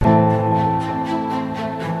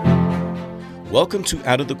Welcome to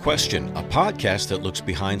Out of the Question, a podcast that looks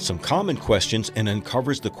behind some common questions and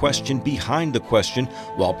uncovers the question behind the question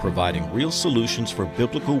while providing real solutions for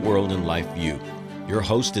biblical world and life view. Your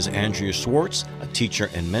host is Andrea Schwartz, a teacher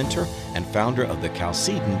and mentor and founder of the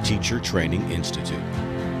Chalcedon Teacher Training Institute.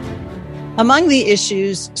 Among the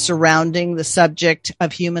issues surrounding the subject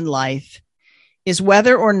of human life is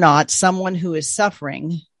whether or not someone who is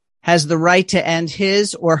suffering has the right to end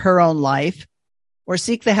his or her own life or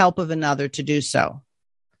seek the help of another to do so.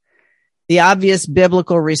 The obvious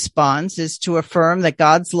biblical response is to affirm that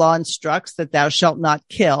God's law instructs that thou shalt not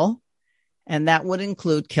kill, and that would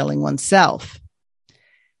include killing oneself.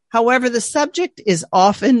 However, the subject is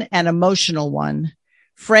often an emotional one,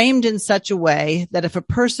 framed in such a way that if a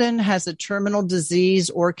person has a terminal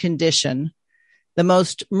disease or condition, the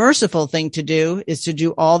most merciful thing to do is to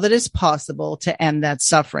do all that is possible to end that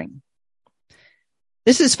suffering.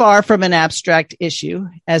 This is far from an abstract issue,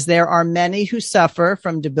 as there are many who suffer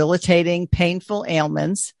from debilitating, painful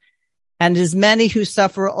ailments, and as many who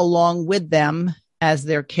suffer along with them as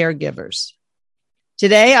their caregivers.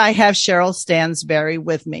 Today, I have Cheryl Stansberry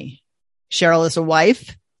with me. Cheryl is a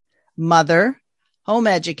wife, mother, home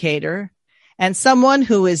educator, and someone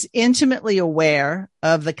who is intimately aware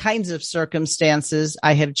of the kinds of circumstances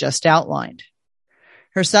I have just outlined.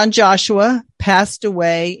 Her son Joshua passed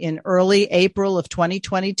away in early April of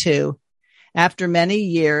 2022 after many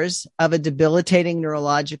years of a debilitating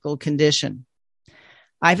neurological condition.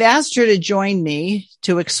 I've asked her to join me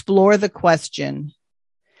to explore the question,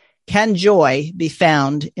 can joy be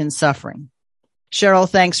found in suffering? Cheryl,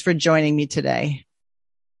 thanks for joining me today.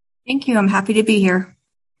 Thank you. I'm happy to be here.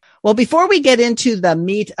 Well, before we get into the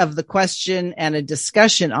meat of the question and a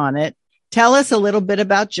discussion on it, tell us a little bit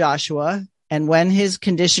about Joshua and when his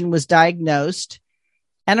condition was diagnosed,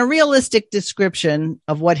 and a realistic description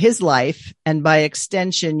of what his life, and by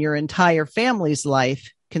extension, your entire family's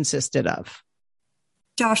life, consisted of.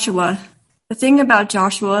 Joshua. The thing about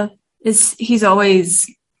Joshua is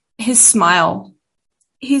his smile.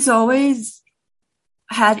 He's always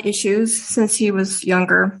had issues since he was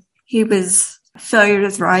younger. He was a failure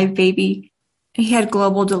to thrive baby. He had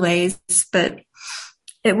global delays, but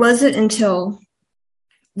it wasn't until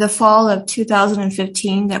the fall of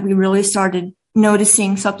 2015 that we really started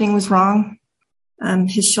noticing something was wrong.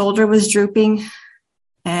 His shoulder was drooping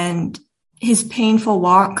and his painful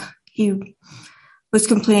walk. He was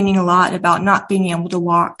complaining a lot about not being able to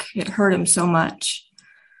walk. It hurt him so much.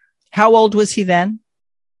 How old was he then?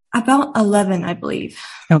 About 11, I believe.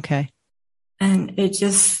 Okay. And it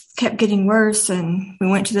just kept getting worse. And we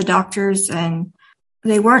went to the doctors and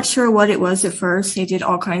they weren't sure what it was at first. They did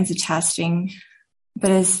all kinds of testing. But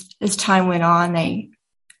as time went on, they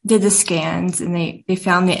did the scans and they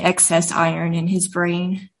found the excess iron in his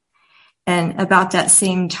brain. And about that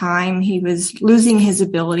same time, he was losing his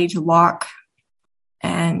ability to walk.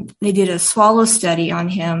 And they did a swallow study on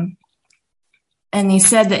him. And they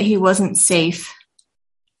said that he wasn't safe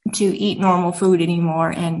to eat normal food anymore.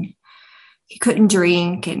 And he couldn't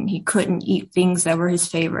drink and he couldn't eat things that were his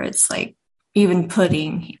favorites, like even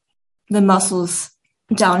pudding. The muscles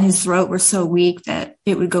down his throat were so weak that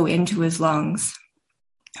it would go into his lungs.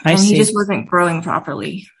 I see. He just wasn't growing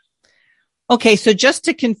properly. Okay, so just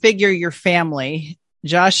to configure your family,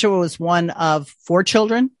 Joshua was one of 4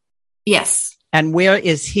 children? Yes. And where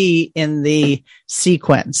is he in the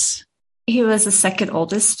sequence? He was the second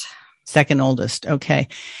oldest. Second oldest, okay.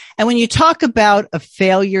 And when you talk about a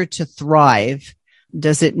failure to thrive,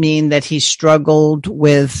 does it mean that he struggled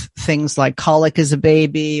with things like colic as a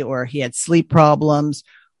baby or he had sleep problems?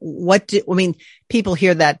 People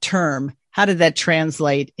hear that term. How did that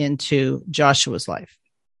translate into Joshua's life?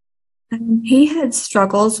 He had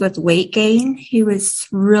struggles with weight gain. He was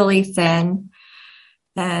really thin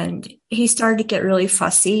and he started to get really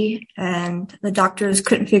fussy and the doctors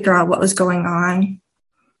couldn't figure out what was going on.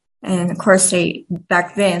 And of course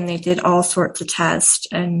back then they did all sorts of tests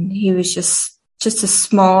and he was just a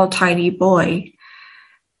small, tiny boy.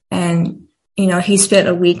 And, he spent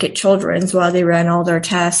a week at Children's while they ran all their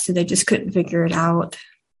tests and they just couldn't figure it out.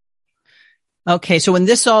 Okay. So when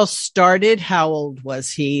this all started, how old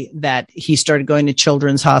was he that he started going to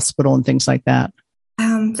Children's Hospital and things like that?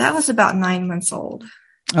 That was about 9 months old.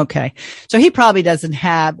 Okay. So he probably doesn't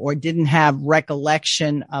have or didn't have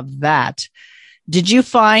recollection of that. Did you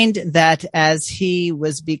find that as he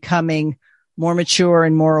was becoming more mature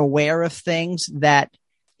and more aware of things that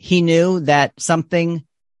he knew that something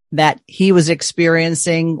that he was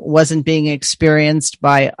experiencing wasn't being experienced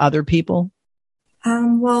by other people?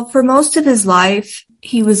 Well, for most of his life,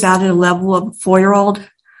 he was at a level of a 4-year-old,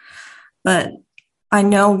 but I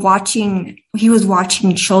know he was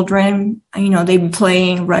watching children, they'd be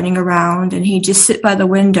playing, running around, and he'd just sit by the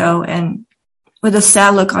window and with a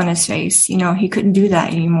sad look on his face. He couldn't do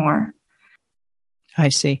that anymore. I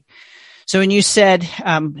see. So when you said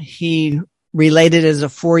he related as a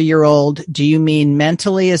 4-year-old, do you mean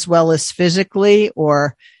mentally as well as physically,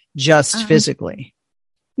 or just physically?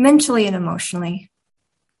 Mentally and emotionally.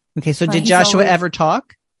 Okay, so did Joshua ever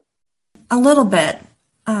talk? A little bit,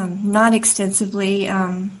 not extensively,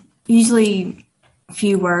 usually a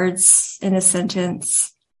few words in a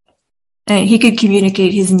sentence. And he could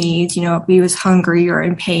communicate his needs, if he was hungry or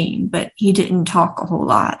in pain, but he didn't talk a whole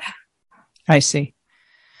lot. I see.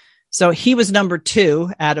 So he was number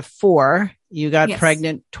 2 out of 4. You got Yes.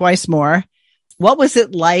 pregnant twice more. What was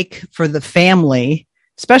it like for the family,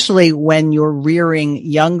 especially when you're rearing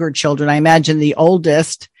younger children? I imagine the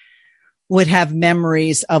oldest would have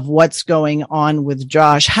memories of what's going on with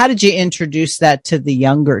Josh. How did you introduce that to the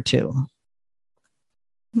younger two?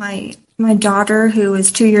 My daughter, who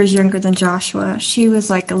was 2 years younger than Joshua, she was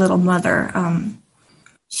like a little mother.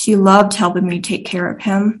 She loved helping me take care of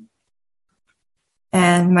him.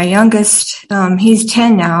 And my youngest, he's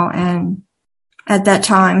 10 now, and at that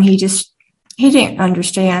time he didn't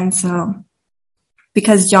understand. So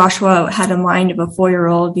because Joshua had a mind of a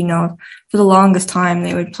 4-year-old, for the longest time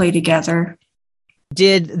they would play together.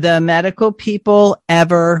 Did the medical people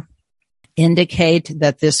ever indicate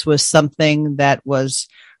that this was something that was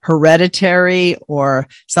hereditary or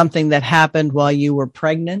something that happened while you were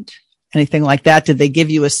pregnant? Anything like that? Did they give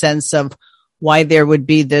you a sense of why there would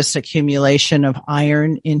be this accumulation of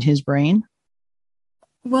iron in his brain?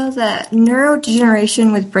 Well, the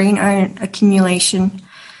neurodegeneration with brain iron accumulation,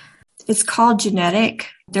 it's called genetic.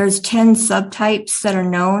 There's 10 subtypes that are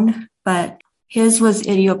known, but his was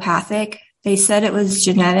idiopathic. They said it was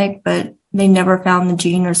genetic, but they never found the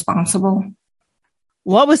gene responsible.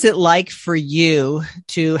 What was it like for you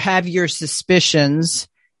to have your suspicions,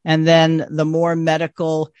 and then the more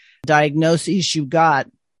medical diagnoses you got,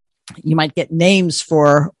 you might get names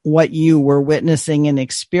for what you were witnessing and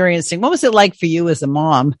experiencing? What was it like for you as a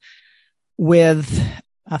mom with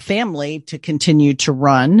a family to continue to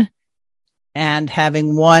run and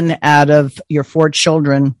having one out of your 4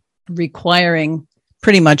 children requiring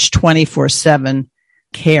pretty much 24/7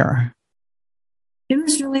 care? It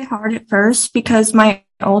was really hard at first because my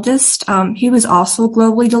oldest, he was also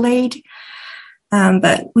globally delayed.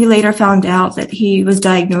 But we later found out that he was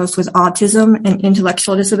diagnosed with autism and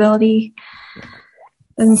intellectual disability.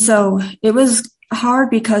 And so it was hard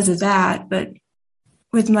because of that. But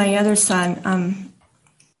with my other son,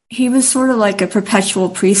 he was sort of like a perpetual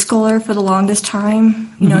preschooler for the longest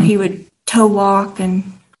time. He would toe walk, and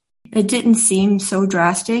it didn't seem so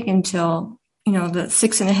drastic until, the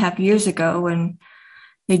 6.5 years ago when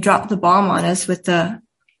they dropped the bomb on us with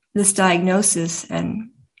this diagnosis. And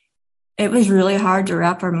it was really hard to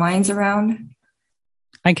wrap our minds around.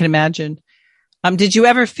 I can imagine. Did you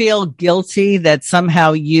ever feel guilty that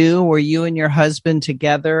somehow you and your husband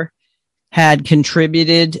together had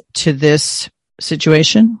contributed to this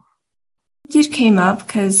situation? It just came up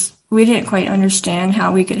because we didn't quite understand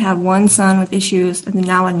how we could have one son with issues and then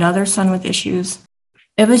now another son with issues.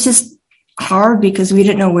 It was just hard because we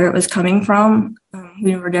didn't know where it was coming from.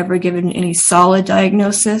 We were never given any solid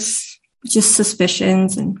diagnosis. Just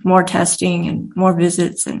suspicions and more testing and more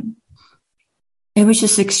visits. And it was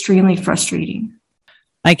just extremely frustrating.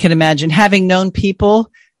 I can imagine, having known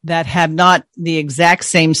people that have not the exact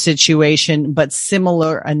same situation, but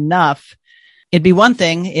similar enough. It'd be one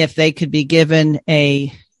thing if they could be given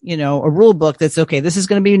a rule book that's okay, this is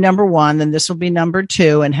going to be number 1, then this will be number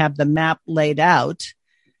 2, and have the map laid out.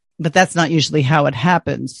 But that's not usually how it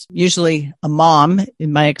happens. Usually a mom,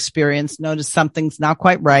 in my experience, notices something's not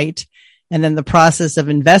quite right. And then the process of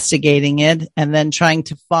investigating it and then trying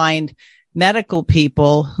to find medical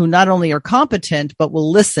people who not only are competent, but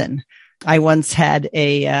will listen. I once had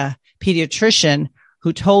a pediatrician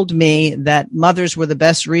who told me that mothers were the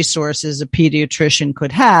best resources a pediatrician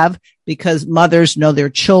could have because mothers know their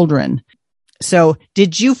children. So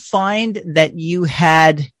did you find that you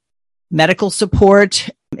had medical support,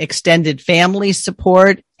 extended family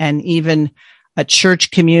support, and even a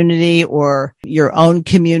church community or your own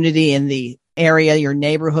community in the area, your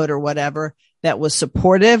neighborhood or whatever, that was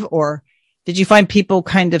supportive? Or did you find people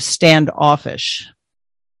kind of standoffish?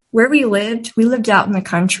 Where we lived out in the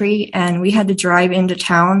country, and we had to drive into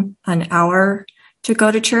town an hour to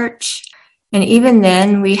go to church. And even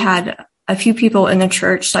then, we had a few people in the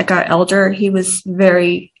church, like our elder. He was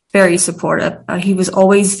very, very supportive. He was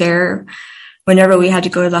always there whenever we had to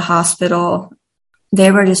go to the hospital.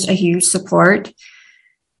 They were just a huge support.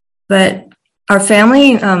 But Our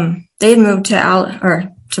family, they had moved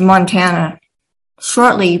to Montana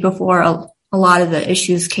shortly before a lot of the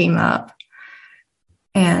issues came up.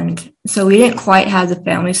 And so we didn't quite have the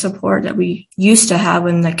family support that we used to have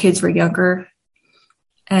when the kids were younger.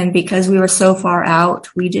 And because we were so far out,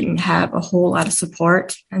 we didn't have a whole lot of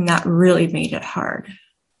support, and that really made it hard.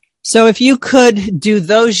 So if you could do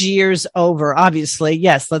those years over, obviously,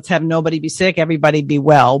 yes, let's have nobody be sick, everybody be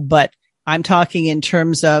well. But I'm talking in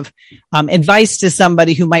terms of advice to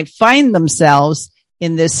somebody who might find themselves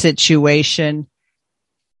in this situation.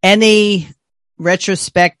 Any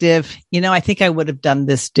retrospective, I think I would have done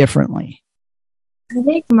this differently. I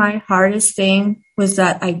think my hardest thing was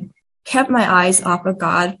that I kept my eyes off of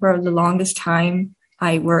God for the longest time.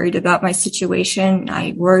 I worried about my situation.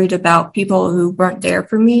 I worried about people who weren't there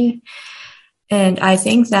for me. And I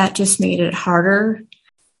think that just made it harder.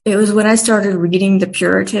 It was when I started reading the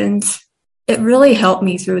Puritans. It really helped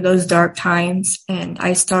me through those dark times. And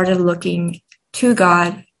I started looking to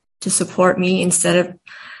God to support me instead of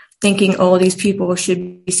thinking, oh, these people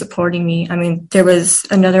should be supporting me. I mean, there was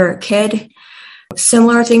another kid,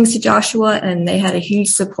 similar things to Joshua, and they had a huge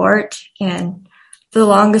support. And for the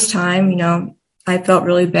longest time, I felt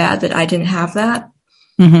really bad that I didn't have that.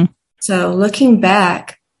 Mm-hmm. So looking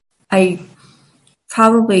back, I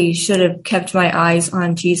probably should have kept my eyes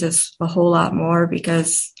on Jesus a whole lot more,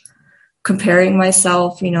 because comparing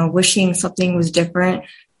myself, wishing something was different,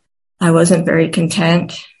 I wasn't very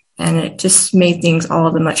content, and it just made things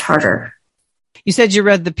all the much harder. You said you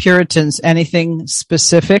read the Puritans. Anything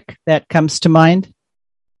specific that comes to mind?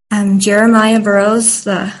 Jeremiah Burroughs,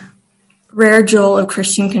 The Rare Jewel of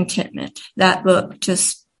Christian Contentment. That book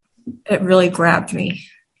it really grabbed me.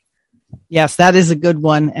 Yes, that is a good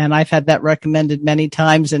one. And I've had that recommended many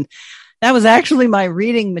times. And that was actually my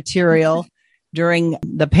reading material during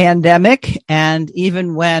the pandemic. And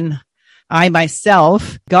even when I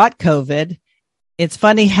myself got COVID, it's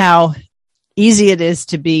funny how easy it is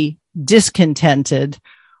to be discontented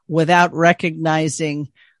without recognizing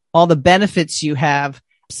all the benefits you have.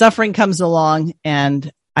 Suffering comes along, and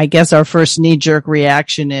I guess our first knee-jerk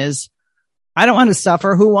reaction is, I don't want to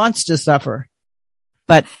suffer. Who wants to suffer?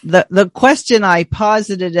 But the question I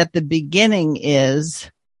posited at the beginning is,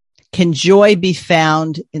 can joy be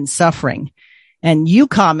found in suffering? And you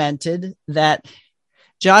commented that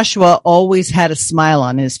Joshua always had a smile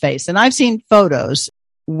on his face. And I've seen photos.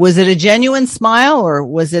 Was it a genuine smile, or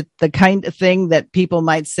was it the kind of thing that people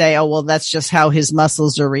might say, oh, well, that's just how his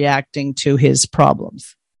muscles are reacting to his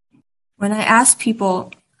problems? When I asked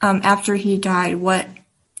people after he died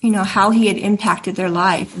how he had impacted their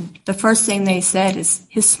life, the first thing they said is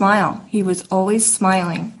his smile. He was always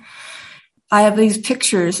smiling. I have these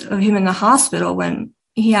pictures of him in the hospital when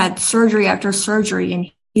he had surgery after surgery,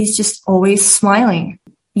 and he's just always smiling.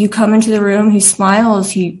 You come into the room, he smiles,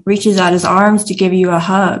 he reaches out his arms to give you a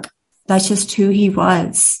hug. That's just who he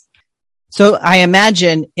was. So I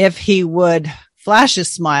imagine if he would flash a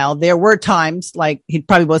smile, there were times like he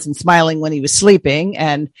probably wasn't smiling when he was sleeping,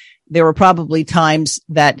 and there were probably times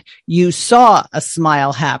that you saw a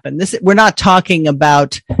smile happen. We're not talking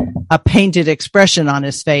about a painted expression on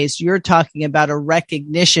his face. You're talking about a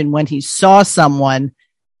recognition when he saw someone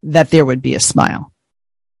that there would be a smile.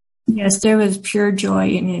 Yes, there was pure joy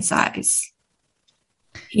in his eyes.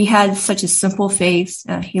 He had such a simple face.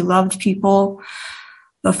 He loved people.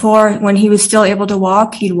 Before, when he was still able to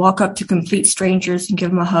walk, he'd walk up to complete strangers and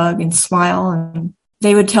give them a hug and smile. And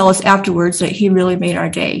they would tell us afterwards that he really made our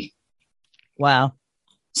day. Wow.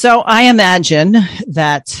 So I imagine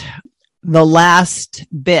that the last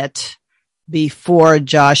bit before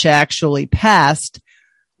Josh actually passed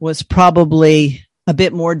was probably a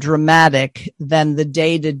bit more dramatic than the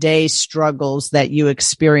day-to-day struggles that you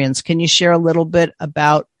experienced. Can you share a little bit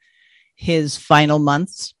about his final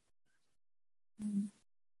months?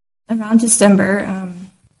 Around December,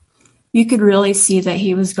 you could really see that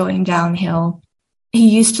he was going downhill. He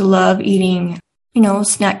used to love eating,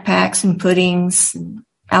 snack packs and puddings and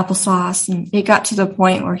applesauce, and it got to the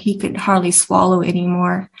point where he could hardly swallow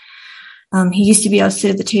anymore. He used to be able to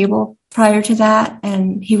sit at the table prior to that,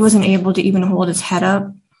 and he wasn't able to even hold his head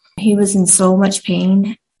up. He was in so much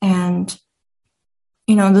pain, and,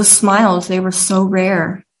 the smiles, they were so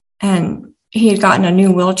rare. And he had gotten a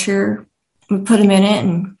new wheelchair. We put him in it,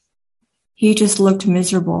 and he just looked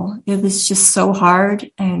miserable. It was just so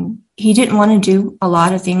hard, and he didn't want to do a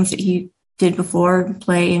lot of things that he did before,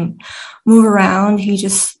 play and move around. He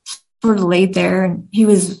just sort of laid there, and it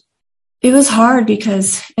was hard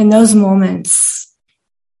because in those moments,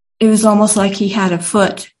 it was almost like he had a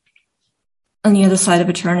foot on the other side of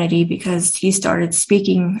eternity, because he started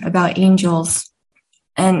speaking about angels,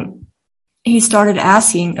 and he started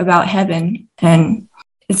asking about heaven. And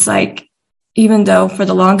it's like, even though for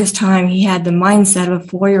the longest time he had the mindset of a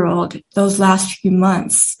 4-year-old, those last few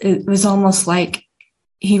months, it was almost like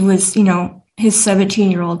he was, his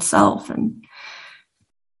 17-year-old self. And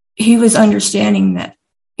he was understanding that,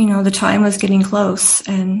 the time was getting close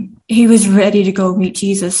and he was ready to go meet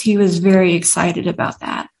Jesus. He was very excited about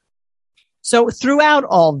that. So throughout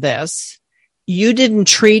all this, you didn't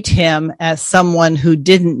treat him as someone who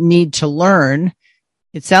didn't need to learn.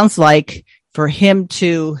 It sounds like for him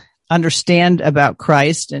to understand about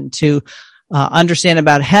Christ and to understand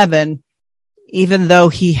about heaven, even though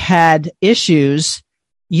he had issues,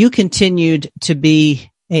 you continued to be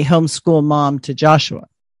a homeschool mom to Joshua.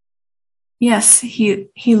 Yes, he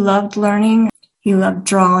loved learning. He loved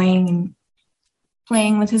drawing and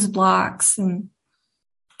playing with his blocks, and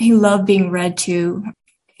he loved being read to.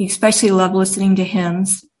 He especially loved listening to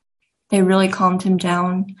hymns. They really calmed him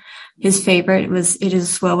down. His favorite was "It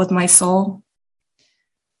Is Well With My Soul."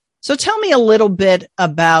 So tell me a little bit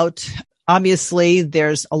about, obviously,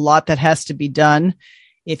 there's a lot that has to be done.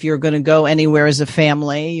 If you're going to go anywhere as a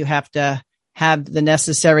family, you have to have the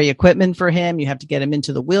necessary equipment for him. You have to get him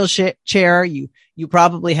into the wheelchair. You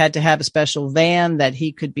probably had to have a special van that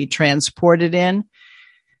he could be transported in.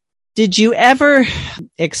 Did you ever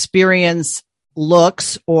experience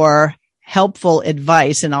looks or helpful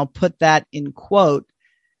advice, and I'll put that in quote,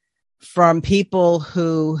 from people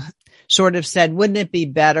who sort of said, wouldn't it be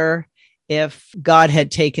better if God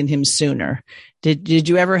had taken him sooner? Did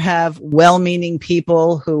you ever have well-meaning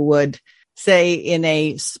people who would say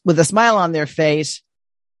with a smile on their face,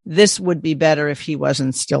 this would be better if he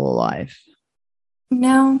wasn't still alive?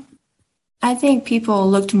 No, I think people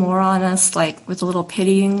looked more on us like with a little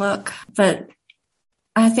pitying look, but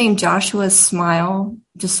I think Joshua's smile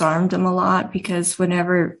disarmed him a lot, because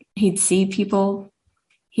whenever he'd see people,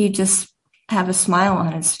 he'd just have a smile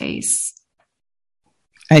on his face.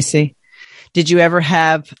 I see. Did you ever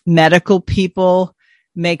have medical people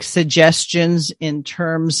make suggestions in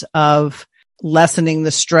terms of lessening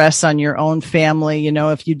the stress on your own family?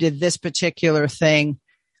 If you did this particular thing,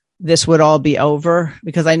 this would all be over?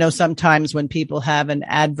 Because I know sometimes when people have an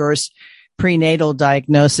adverse prenatal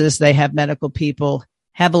diagnosis, they have medical people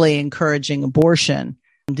heavily encouraging abortion.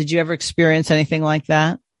 Did you ever experience anything like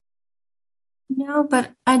that? No,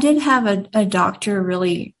 but I did have a doctor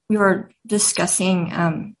we were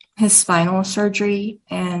discussing his spinal surgery,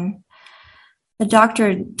 and the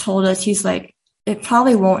doctor told us, he's like, it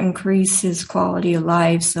probably won't increase his quality of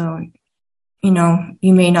life. So,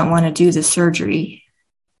 you may not want to do the surgery.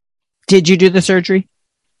 Did you do the surgery?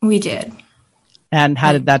 We did. And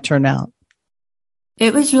how did that turn out?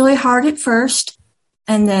 It was really hard at first.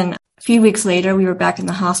 And then a few weeks later, we were back in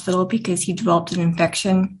the hospital because he developed an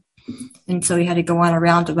infection. And so he had to go on a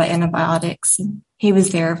round of antibiotics. And he was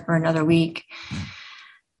there for another week.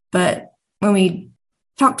 But when we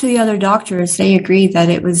talked to the other doctors, they agreed that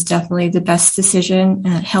it was definitely the best decision,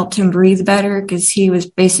 and it helped him breathe better because he was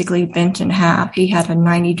basically bent in half. He had a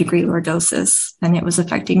 90-degree lordosis, and it was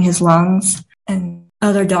affecting his lungs. And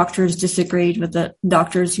other doctors disagreed with the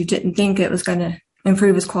doctors who didn't think it was going to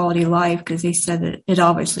improve his quality of life, because they said that it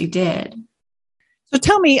obviously did. So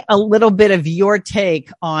tell me a little bit of your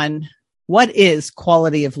take on what is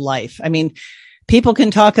quality of life. I mean, people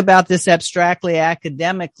can talk about this abstractly,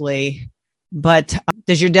 academically, but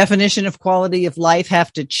does your definition of quality of life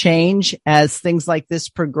have to change as things like this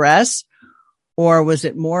progress? Or was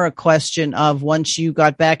it more a question of once you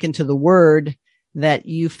got back into the Word that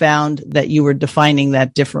you found that you were defining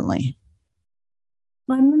that differently?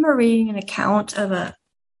 Well, I remember reading an account of a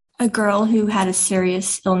girl who had a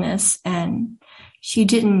serious illness, and she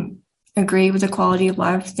didn't agree with the quality of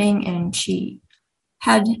life thing, and she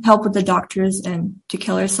had help with the doctors and to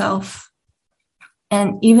kill herself.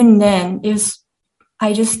 And even then,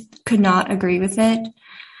 I just could not agree with it.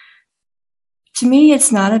 To me,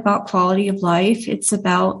 it's not about quality of life. It's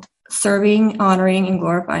about serving, honoring, and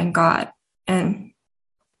glorifying God. And,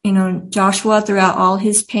 Joshua, throughout all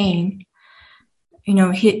his pain,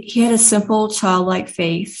 he had a simple childlike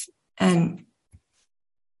faith, and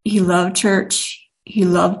he loved church. He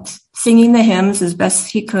loved singing the hymns as best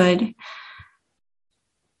he could.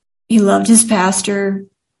 He loved his pastor.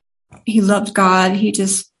 He loved God. He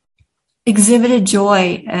just exhibited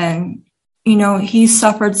joy, and, he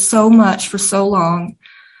suffered so much for so long.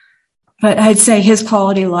 But I'd say his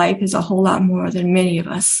quality of life is a whole lot more than many of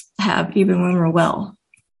us have, even when we're well.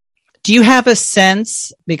 Do you have a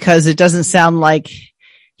sense, because it doesn't sound like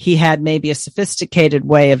he had maybe a sophisticated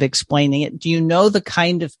way of explaining it, do you know the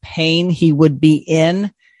kind of pain he would be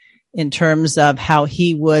in terms of how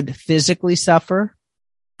he would physically suffer?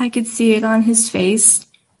 I could see it on his face.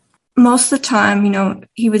 Most of the time,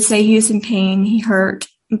 he would say he was in pain, he hurt,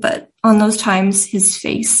 but on those times, his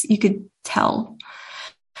face, you could tell.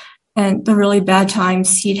 And the really bad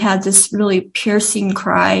times, he'd had this really piercing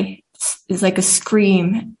cry. It's like a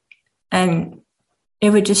scream, and it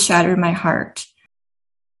would just shatter my heart.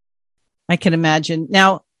 I can imagine.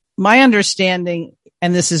 Now, my understanding,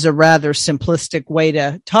 and this is a rather simplistic way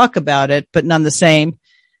to talk about it, but none the same,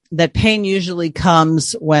 that pain usually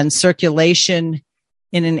comes when circulation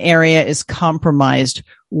in an area is compromised.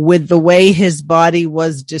 With the way his body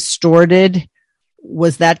was distorted,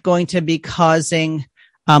 was that going to be causing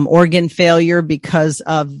organ failure because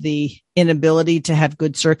of the inability to have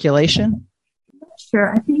good circulation?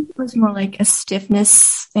 Sure. I think it was more like a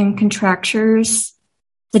stiffness and contractures.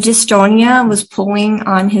 The dystonia was pulling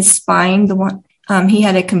on his spine. He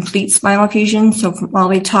had a complete spinal fusion, so from all the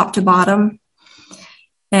way top to bottom.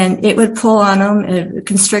 And it would pull on him, and it would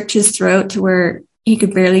constrict his throat to where he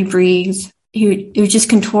could barely breathe. It would just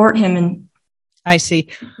contort him. And I see.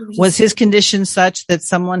 Was his condition such that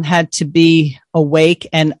someone had to be awake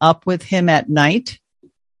and up with him at night?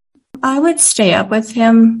 I would stay up with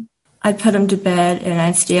him. I'd put him to bed and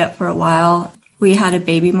I'd stay up for a while. We had a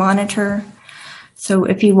baby monitor. So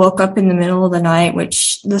if he woke up in the middle of the night,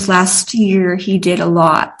 which this last year he did a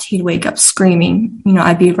lot, he'd wake up screaming.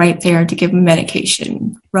 I'd be right there to give him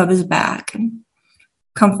medication, rub his back, and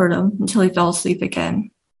comfort him until he fell asleep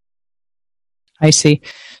again. I see.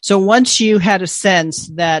 So once you had a sense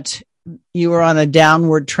that you were on a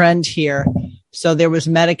downward trend here, so there was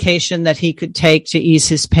medication that he could take to ease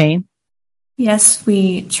his pain? Yes,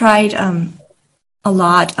 we tried a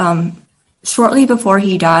lot. Shortly before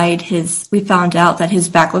he died, we found out that his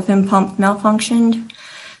baclofen pump malfunctioned.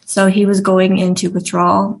 So he was going into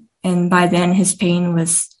withdrawal, and by then his pain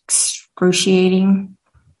was excruciating.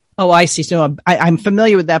 Oh, I see. So I'm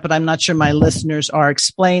familiar with that, but I'm not sure my listeners are.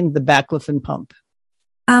 Explain the baclofen pump.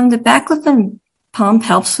 The baclofen pump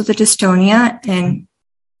helps with the dystonia, and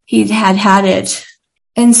he had it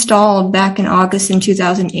installed back in August in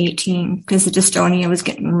 2018 because the dystonia was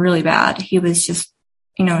getting really bad. He was just,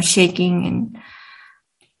 shaking and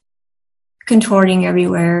contorting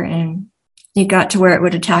everywhere, and he got to where it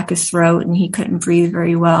would attack his throat, and he couldn't breathe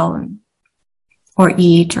very well or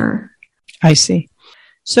eat. I see.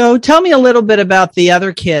 So tell me a little bit about the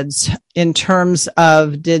other kids in terms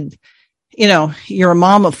of you're a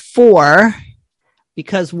mom of 4,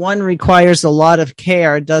 because one requires a lot of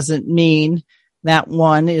care doesn't mean that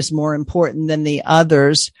one is more important than the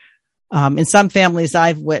others. In some families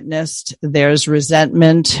I've witnessed, there's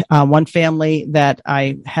resentment. One family that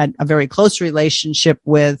I had a very close relationship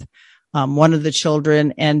with, one of the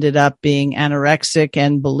children ended up being anorexic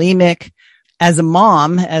and bulimic. As a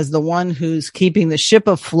mom, as the one who's keeping the ship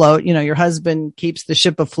afloat, your husband keeps the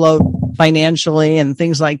ship afloat financially and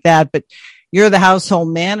things like that, but you're the household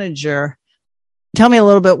manager. Tell me a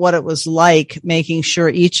little bit what it was like making sure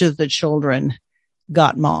each of the children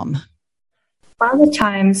got mom. A lot of the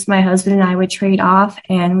times my husband and I would trade off,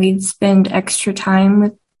 and we'd spend extra time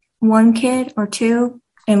with one kid or two.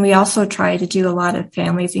 And we also tried to do a lot of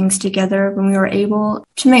family things together when we were able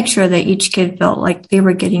to make sure that each kid felt like they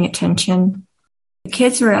were getting attention. The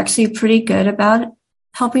kids were actually pretty good about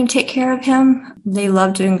helping take care of him. They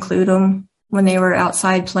loved to include him when they were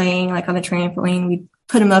outside playing, like on the trampoline. We'd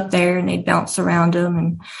put him up there and they'd bounce around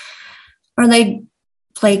him, or they'd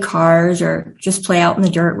play cars or just play out in the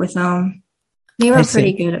dirt with them. They were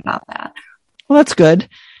pretty good about that. Well, that's good.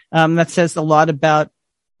 That says a lot about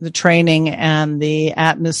the training and the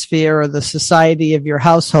atmosphere or the society of your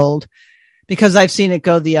household, because I've seen it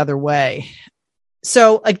go the other way.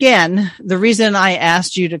 So again, the reason I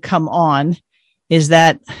asked you to come on is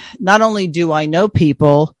that not only do I know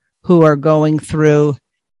people who are going through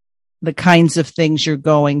the kinds of things you're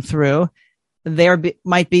going through,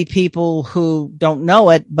 might be people who don't know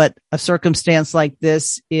it, but a circumstance like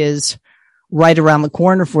this is right around the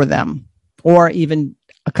corner for them, or even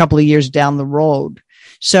a couple of years down the road.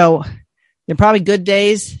 So there are probably good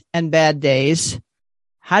days and bad days.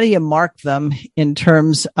 How do you mark them in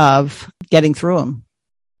terms of getting through them?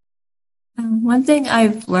 One thing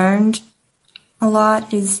I've learned a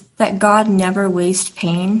lot is that God never wastes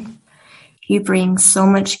pain. He brings so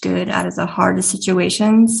much good out of the hardest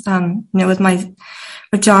situations. With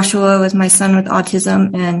Joshua, with my son with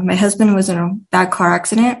autism, and my husband was in a bad car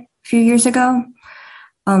accident a few years ago.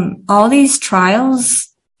 All these trials,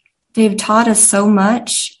 they've taught us so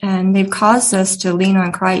much, and they've caused us to lean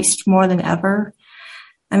on Christ more than ever.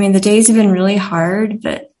 I mean, the days have been really hard,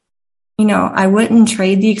 but, I wouldn't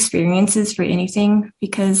trade the experiences for anything,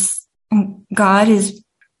 because God is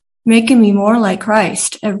making me more like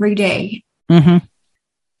Christ every day. Mm-hmm.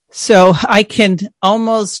 So I can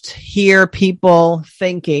almost hear people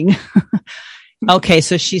thinking, okay,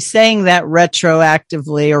 so she's saying that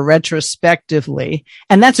retroactively or retrospectively,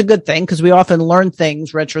 and that's a good thing because we often learn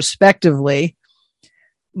things retrospectively.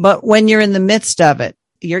 But when you're in the midst of it,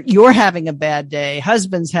 you're having a bad day,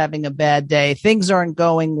 husband's having a bad day, things aren't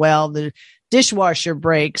going well, the dishwasher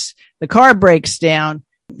breaks, the car breaks down.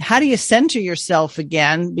 How do you center yourself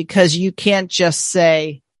again? Because you can't just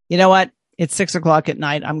say, you know what? It's 6:00 at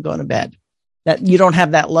night. I'm going to bed. That you don't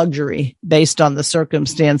have that luxury based on the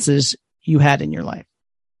circumstances you had in your life.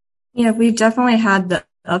 Yeah, we've definitely had the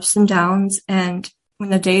ups and downs. And when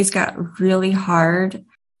the days got really hard,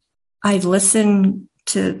 I'd listen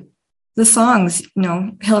to the songs,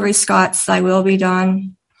 Hillary Scott's "Thy Will Be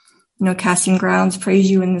Done," Casting Grounds, "Praise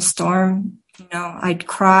You in the Storm." I'd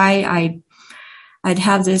cry. I'd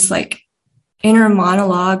have this like inner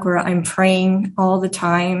monologue where I'm praying all the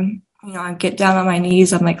time. I get down on my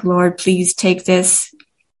knees. I'm like, Lord, please take this.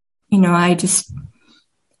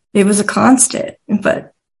 It was a constant,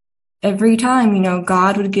 but every time,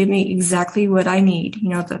 God would give me exactly what I need.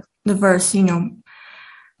 The verse,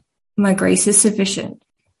 my grace is sufficient.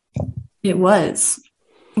 It was.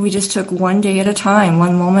 We just took one day at a time,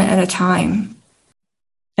 one moment at a time.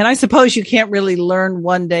 And I suppose you can't really learn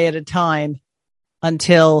one day at a time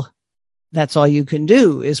until that's all you can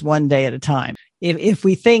do is one day at a time. If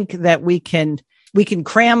we think that we can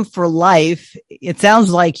cram for life, it sounds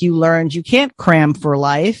like you learned you can't cram for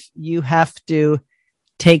life. You have to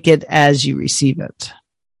take it as you receive it.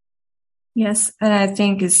 Yes. And I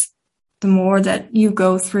think the more that you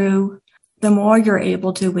go through, the more you're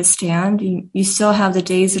able to withstand. You still have the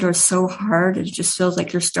days that are so hard. It just feels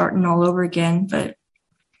like you're starting all over again, but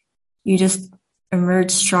you just emerge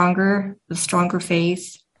stronger, with stronger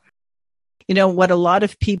faith. What a lot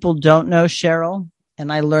of people don't know, Cheryl,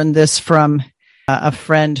 and I learned this from a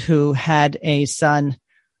friend who had a son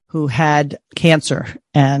who had cancer,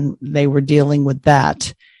 and they were dealing with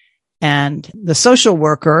that. And the social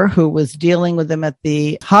worker who was dealing with him at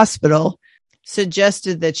the hospital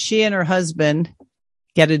suggested that she and her husband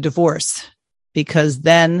get a divorce because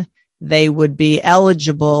then they would be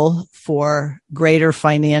eligible for greater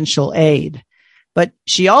financial aid. But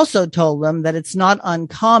she also told them that it's not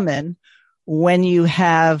uncommon when you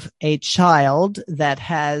have a child that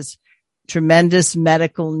has tremendous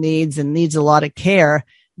medical needs and needs a lot of care,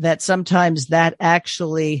 that sometimes that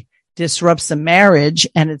actually disrupts a marriage,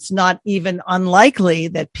 and it's not even unlikely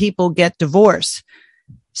that people get divorced.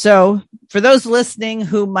 So for those listening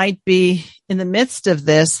who might be in the midst of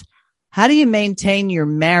this, how do you maintain your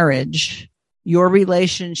marriage, your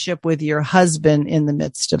relationship with your husband in the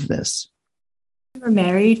midst of this? We were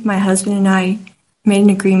married. My husband and I made an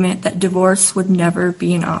agreement that divorce would never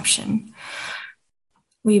be an option.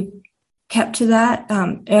 We've kept to that.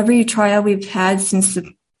 Every trial we've had since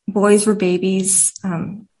the boys were babies,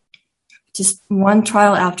 just one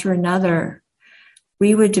trial after another,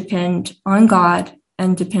 we would depend on God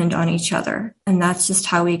and depend on each other. And that's just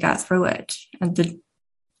how we got through it. And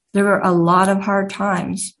there were a lot of hard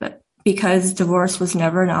times, but because divorce was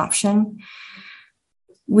never an option,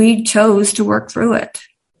 we chose to work through it.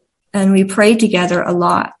 And we prayed together a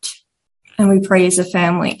lot. And we pray as a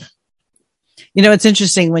family. It's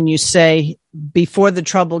interesting when you say before the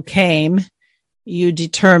trouble came, you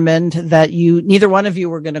determined that neither one of you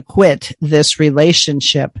were going to quit this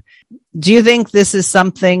relationship. Do you think this is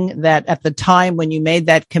something that at the time when you made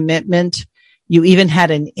that commitment, you even had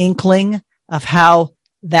an inkling of how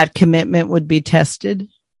that commitment would be tested?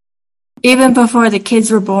 Even before the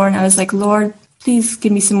kids were born, I was like, Lord, please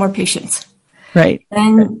give me some more patience. Right.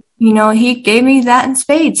 And, he gave me that in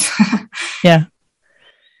spades. Yeah.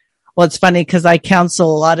 Well, it's funny because I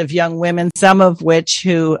counsel a lot of young women, some of which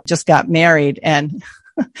who just got married, and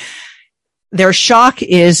their shock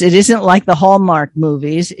is it isn't like the Hallmark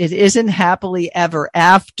movies. It isn't happily ever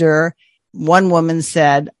after. One woman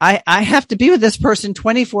said, I have to be with this person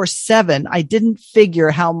 24/7. I didn't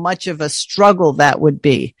figure how much of a struggle that would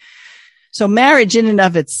be. So marriage in and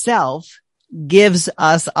of itself gives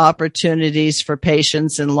us opportunities for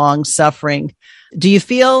patience and long suffering. Do you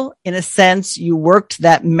feel, in a sense, you worked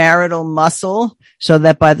that marital muscle so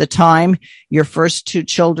that by the time your first two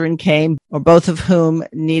children came, or both of whom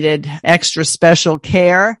needed extra special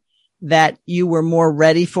care, that you were more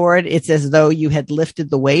ready for it? It's as though you had lifted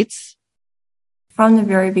the weights? From the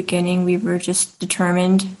very beginning, we were just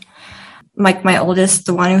determined. Like my oldest,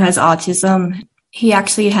 the one who has autism, he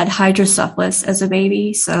actually had hydrocephalus as a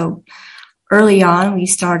baby. So early on, we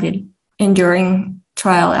started enduring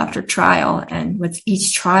trial after trial. And with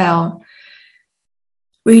each trial,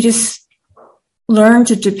 we just learn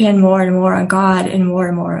to depend more and more on God and more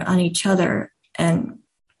on each other. And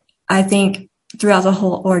I think throughout the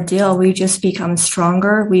whole ordeal, we just become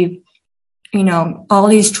stronger. All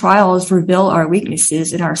these trials reveal our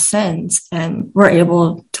weaknesses and our sins, and we're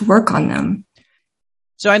able to work on them.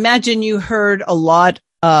 So I imagine you heard a lot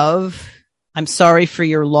of, I'm sorry for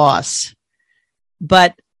your loss.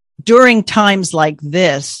 But during times like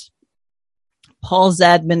this, Paul's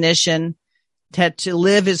admonition that to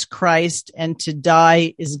live is Christ and to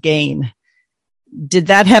die is gain. Did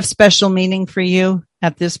that have special meaning for you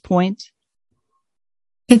at this point?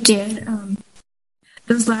 It did.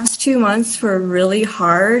 Those last 2 months were really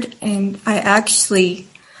hard, and I actually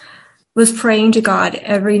was praying to God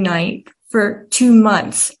every night for 2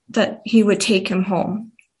 months that he would take him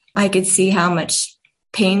home. I could see how much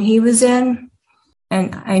pain he was in,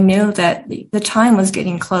 and I knew that the time was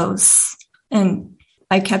getting close. And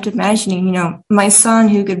I kept imagining, my son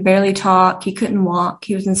who could barely talk, he couldn't walk,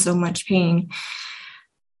 he was in so much pain,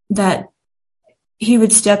 that he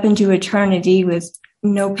would step into eternity with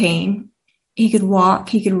no pain. He could walk,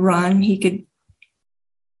 he could run, he could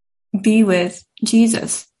be with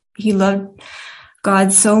Jesus. He loved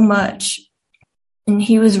God so much, and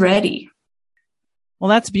he was ready. Well,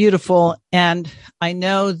 that's beautiful. And I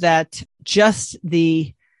know that just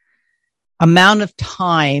the amount of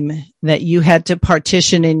time that you had to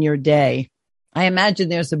partition in your day, I imagine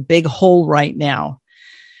there's a big hole right now.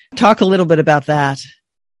 Talk a little bit about that.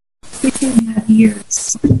 6.5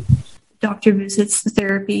 years. Doctor visits, the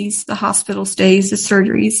therapies, the hospital stays, the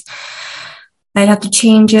surgeries. I'd have to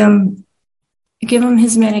change him, give him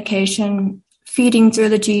his medication, feeding through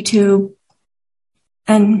the G-tube.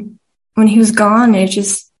 And when he was gone, it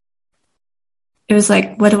was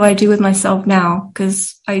like, what do I do with myself now?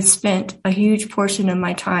 Because I spent a huge portion of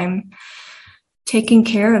my time taking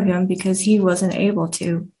care of him because he wasn't able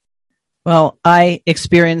to. Well, I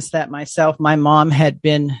experienced that myself. My mom had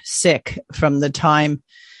been sick from the time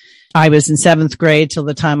I was in 7th grade till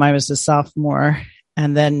the time I was a sophomore.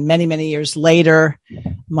 And then many, many years later,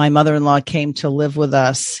 my mother-in-law came to live with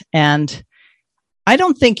us. And I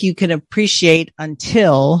don't think you can appreciate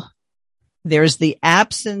until there's the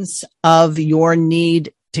absence of your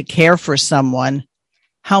need to care for someone,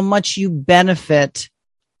 how much you benefit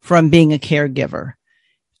from being a caregiver.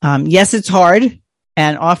 Yes, it's hard.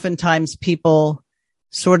 And oftentimes people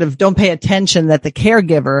sort of don't pay attention that the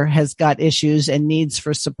caregiver has got issues and needs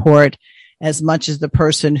for support as much as the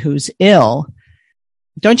person who's ill.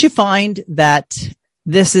 Don't you find that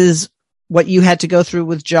this is what you had to go through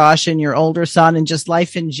with Josh and your older son, and just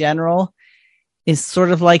life in general is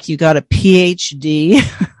sort of like you got a PhD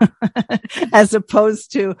as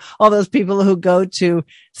opposed to all those people who go to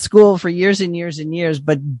school for years and years and years,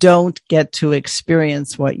 but don't get to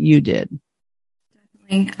experience what you did?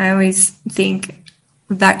 I always think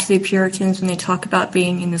back to the Puritans when they talk about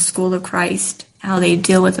being in the school of Christ, how they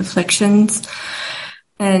deal with afflictions.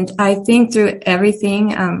 And I think through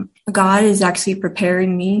everything, God is actually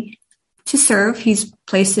preparing me to serve. He's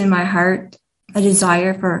placed in my heart a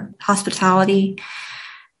desire for hospitality.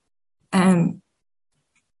 And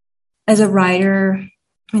as a writer,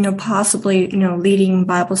 possibly, leading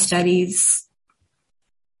Bible studies,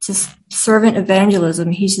 just servant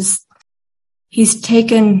evangelism. He's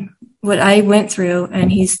taken what I went through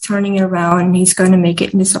and he's turning it around and he's going to make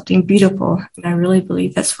it into something beautiful. And I really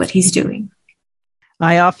believe that's what he's doing.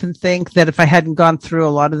 I often think that if I hadn't gone through a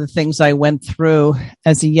lot of the things I went through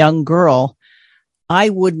as a young girl, I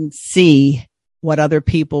wouldn't see what other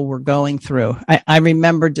people were going through. I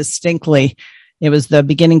remember distinctly, it was the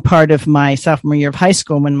beginning part of my sophomore year of high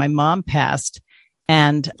school when my mom passed,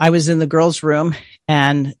 and I was in the girls' room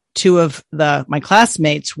and two of my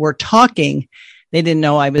classmates were talking. They didn't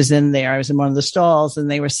know I was in there. I was in one of the stalls and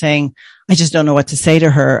they were saying, I just don't know what to say to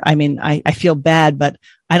her. I mean, I feel bad, but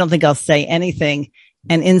I don't think I'll say anything.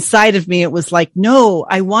 And inside of me, it was like, no,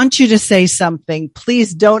 I want you to say something.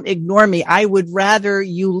 Please don't ignore me. I would rather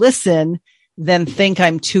you listen than think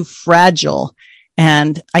I'm too fragile.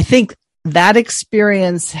 And I think that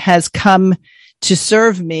experience has come to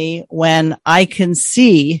serve me when I can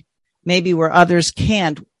see maybe where others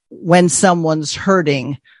can't, when someone's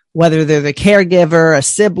hurting, whether they're the caregiver, a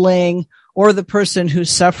sibling, or the person who's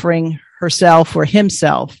suffering herself or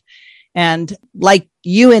himself. And like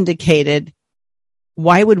you indicated,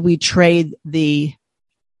 why would we trade the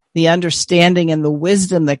understanding and the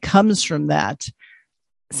wisdom that comes from that,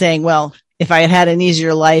 saying, well, if I had had an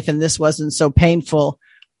easier life and this wasn't so painful,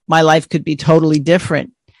 my life could be totally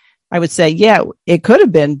different. I would say, yeah, it could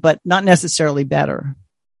have been, but not necessarily better.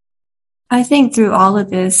 I think through all of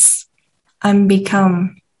this, I'm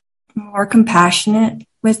become more compassionate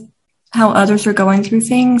with how others are going through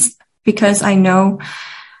things, because I know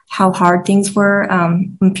how hard things were.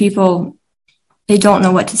 When people, they don't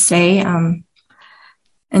know what to say.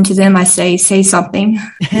 And to them, I say something.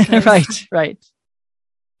 Right.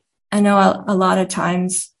 I know a lot of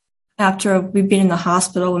times after we've been in the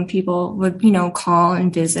hospital, when people would, call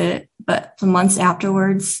and visit, but the months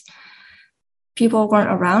afterwards, people weren't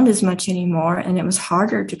around as much anymore, and it was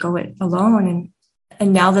harder to go it alone.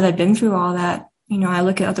 And now that I've been through all that, I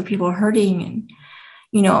look at other people hurting, and,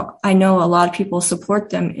 I know a lot of people support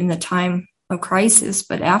them in the time of crisis,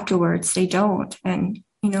 but afterwards they don't. And,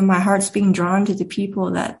 my heart's being drawn to the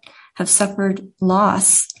people that have suffered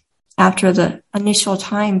loss after the initial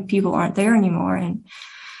time people aren't there anymore. And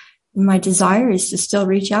my desire is to still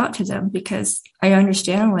reach out to them because I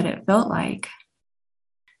understand what it felt like.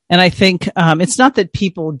 And I think it's not that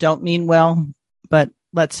people don't mean well, but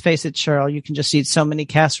let's face it, Cheryl, you can just eat so many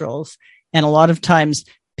casseroles. And a lot of times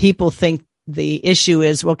people think the issue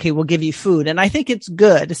is, okay, we'll give you food. And I think it's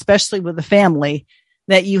good, especially with a family,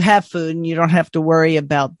 that you have food and you don't have to worry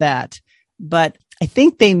about that. But I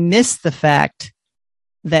think they miss the fact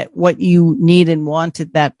that what you need and want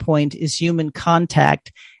at that point is human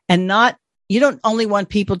contact, and not, you don't only want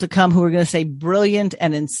people to come who are going to say brilliant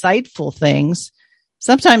and insightful things.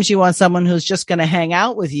 Sometimes you want someone who's just going to hang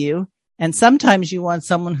out with you, and sometimes you want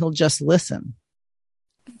someone who'll just listen.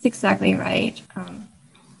 That's exactly right.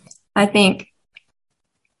 I think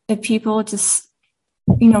if people just,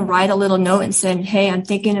 write a little note and say, hey, I'm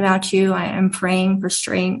thinking about you, I'm praying for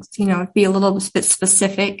strength, be a little bit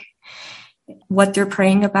specific what they're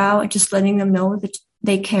praying about, just letting them know that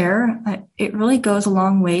they care, it really goes a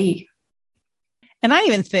long way. And I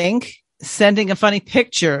even think sending a funny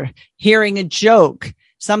picture, hearing a joke,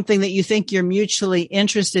 something that you think you're mutually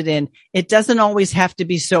interested in, it doesn't always have to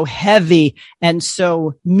be so heavy and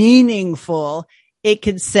so meaningful. It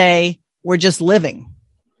could say, we're just living.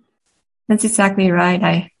 That's exactly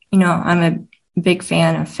right. I'm a big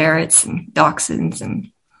fan of ferrets and dachshunds,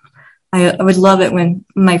 and I would love it when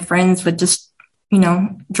my friends would just,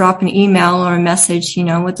 drop an email or a message,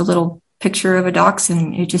 with a little picture of a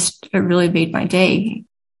dachshund. It really made my day.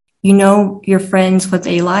 Your friends, what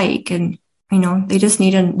they like, and, they just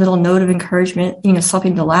need a little note of encouragement,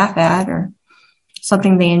 something to laugh at or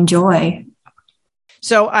something they enjoy.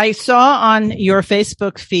 So I saw on your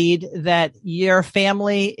Facebook feed that your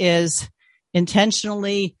family is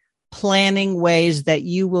intentionally planning ways that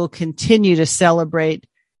you will continue to celebrate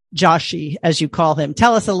Joshi, as you call him.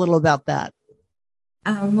 Tell us a little about that.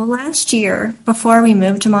 Well, last year, before we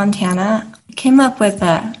moved to Montana, I came up with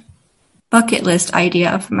a bucket list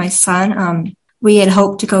idea for my son. We had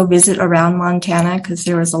hoped to go visit around Montana because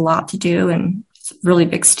there was a lot to do, and it's a really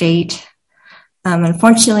big state.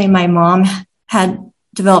 Unfortunately, my mom had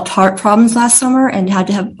developed heart problems last summer and had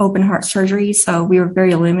to have open heart surgery, so we were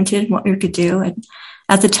very limited in what we could do. And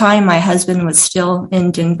at the time, my husband was still in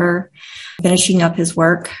Denver, finishing up his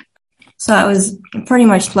work. So I was pretty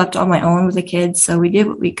much left on my own with the kids, so we did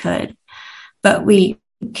what we could. But we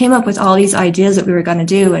came up with all these ideas that we were going to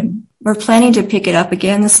do, and we're planning to pick it up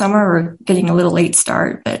again this summer. We're getting a little late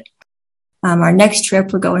start, but our next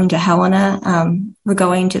trip, we're going to Helena. We're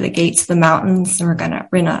going to the Gates of the Mountains, and we're going to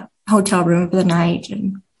rent a hotel room for the night.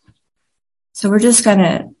 And so we're just going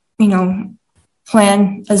to,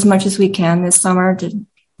 plan as much as we can this summer to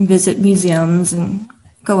visit museums and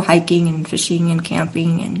go hiking and fishing and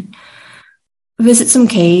camping and visit some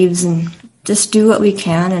caves and just do what we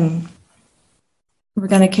can. And we're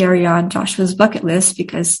going to carry on Joshua's bucket list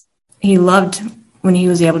because he loved when he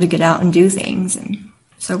was able to get out and do things. And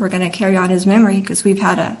so we're going to carry on his memory because we've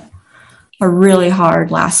had a really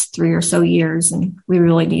hard last 3 or so years, and we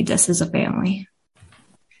really need this as a family.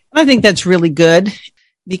 I think that's really good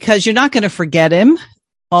because you're not going to forget him,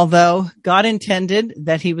 although God intended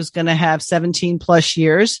that he was going to have 17 plus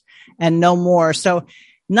years and no more. So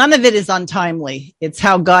none of it is untimely. It's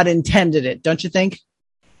how God intended it, don't you think?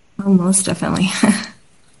 Oh, most definitely.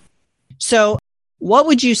 So what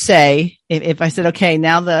would you say if I said, okay,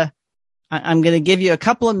 now I'm going to give you a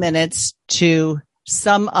couple of minutes to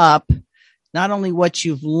sum up not only what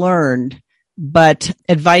you've learned, but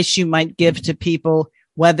advice you might give to people,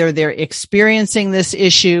 whether they're experiencing this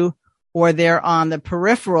issue or they're on the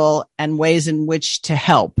peripheral, and ways in which to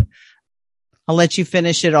help. I'll let you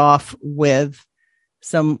finish it off with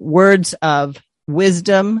some words of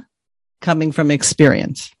wisdom coming from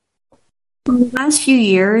experience. In the last few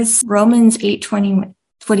years, Romans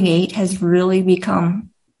 8:28 has really become,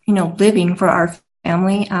 living for our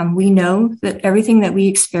family. We know that everything that we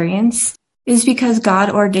experience is because God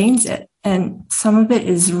ordains it. And some of it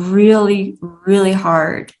is really, really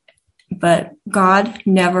hard. but God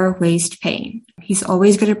never wastes pain. He's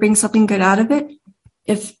always going to bring something good out of it,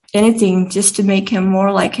 if anything, just to make him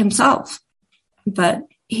more like himself. But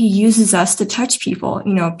he uses us to touch people.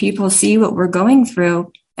 People see what we're going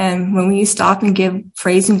through, and when we stop and give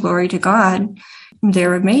praise and glory to God,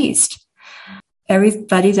 they're amazed.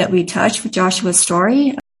 Everybody that we touch with Joshua's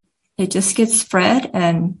story, it just gets spread,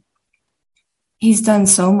 and he's done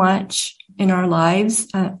so much in our lives.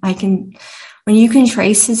 When you can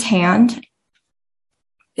trace his hand,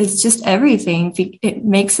 it's just everything. It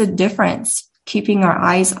makes a difference, keeping our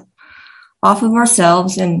eyes off of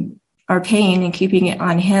ourselves and our pain and keeping it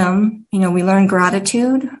on him. We learn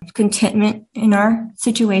gratitude, contentment in our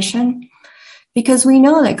situation, because we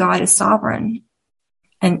know that God is sovereign.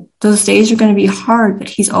 And those days are going to be hard, but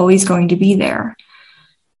he's always going to be there.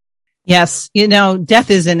 Yes.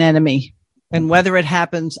 Death is an enemy. And whether it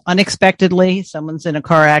happens unexpectedly, someone's in a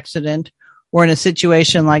car accident, or in a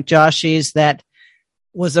situation like Joshy's that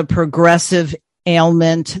was a progressive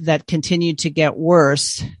ailment that continued to get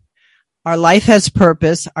worse, our life has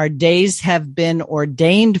purpose. Our days have been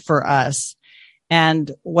ordained for us.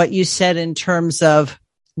 And what you said in terms of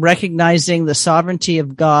recognizing the sovereignty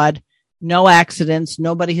of God, no accidents,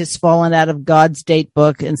 nobody has fallen out of God's date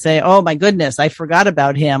book and say, oh my goodness, I forgot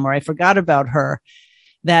about him or I forgot about her.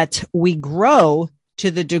 That we grow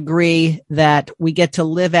to the degree that we get to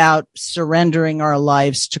live out surrendering our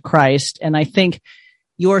lives to Christ. And I think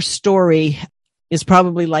your story is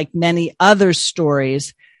probably like many other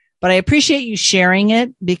stories, but I appreciate you sharing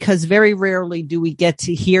it, because very rarely do we get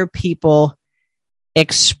to hear people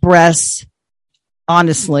express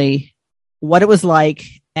honestly what it was like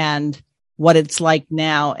and what it's like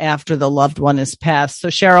now after the loved one has passed. So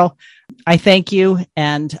Cheryl, I thank you.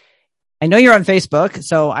 And I know you're on Facebook,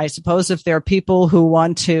 so I suppose if there are people who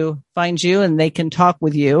want to find you and they can talk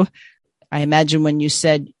with you, I imagine when you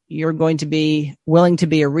said you're going to be willing to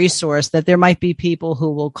be a resource, that there might be people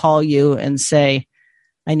who will call you and say,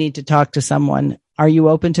 I need to talk to someone. Are you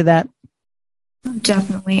open to that?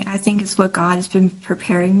 Definitely. I think it's what God has been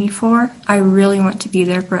preparing me for. I really want to be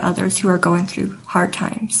there for others who are going through hard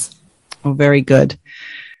times. Oh, very good.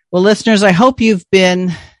 Well, listeners, I hope you've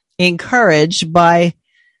been encouraged by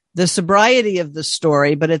the sobriety of the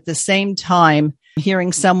story, but at the same time,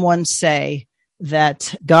 hearing someone say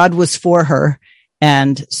that God was for her.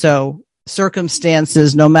 And so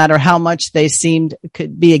circumstances, no matter how much they seemed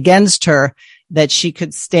could be against her, that she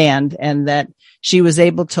could stand, and that she was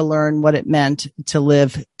able to learn what it meant to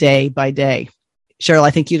live day by day. Cheryl,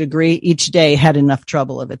 I think you'd agree each day had enough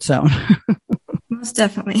trouble of its own. Most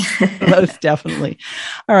definitely. Most definitely.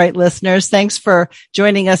 All right, listeners, thanks for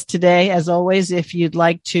joining us today. As always, if you'd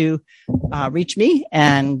like to reach me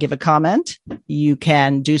and give a comment, you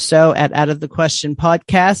can do so at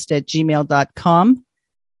outofthequestionpodcast@gmail.com,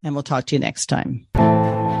 and we'll talk to you next time.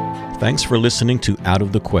 Thanks for listening to Out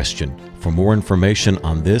of the Question. For more information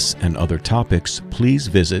on this and other topics, please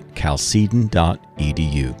visit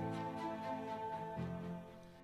chalcedon.edu.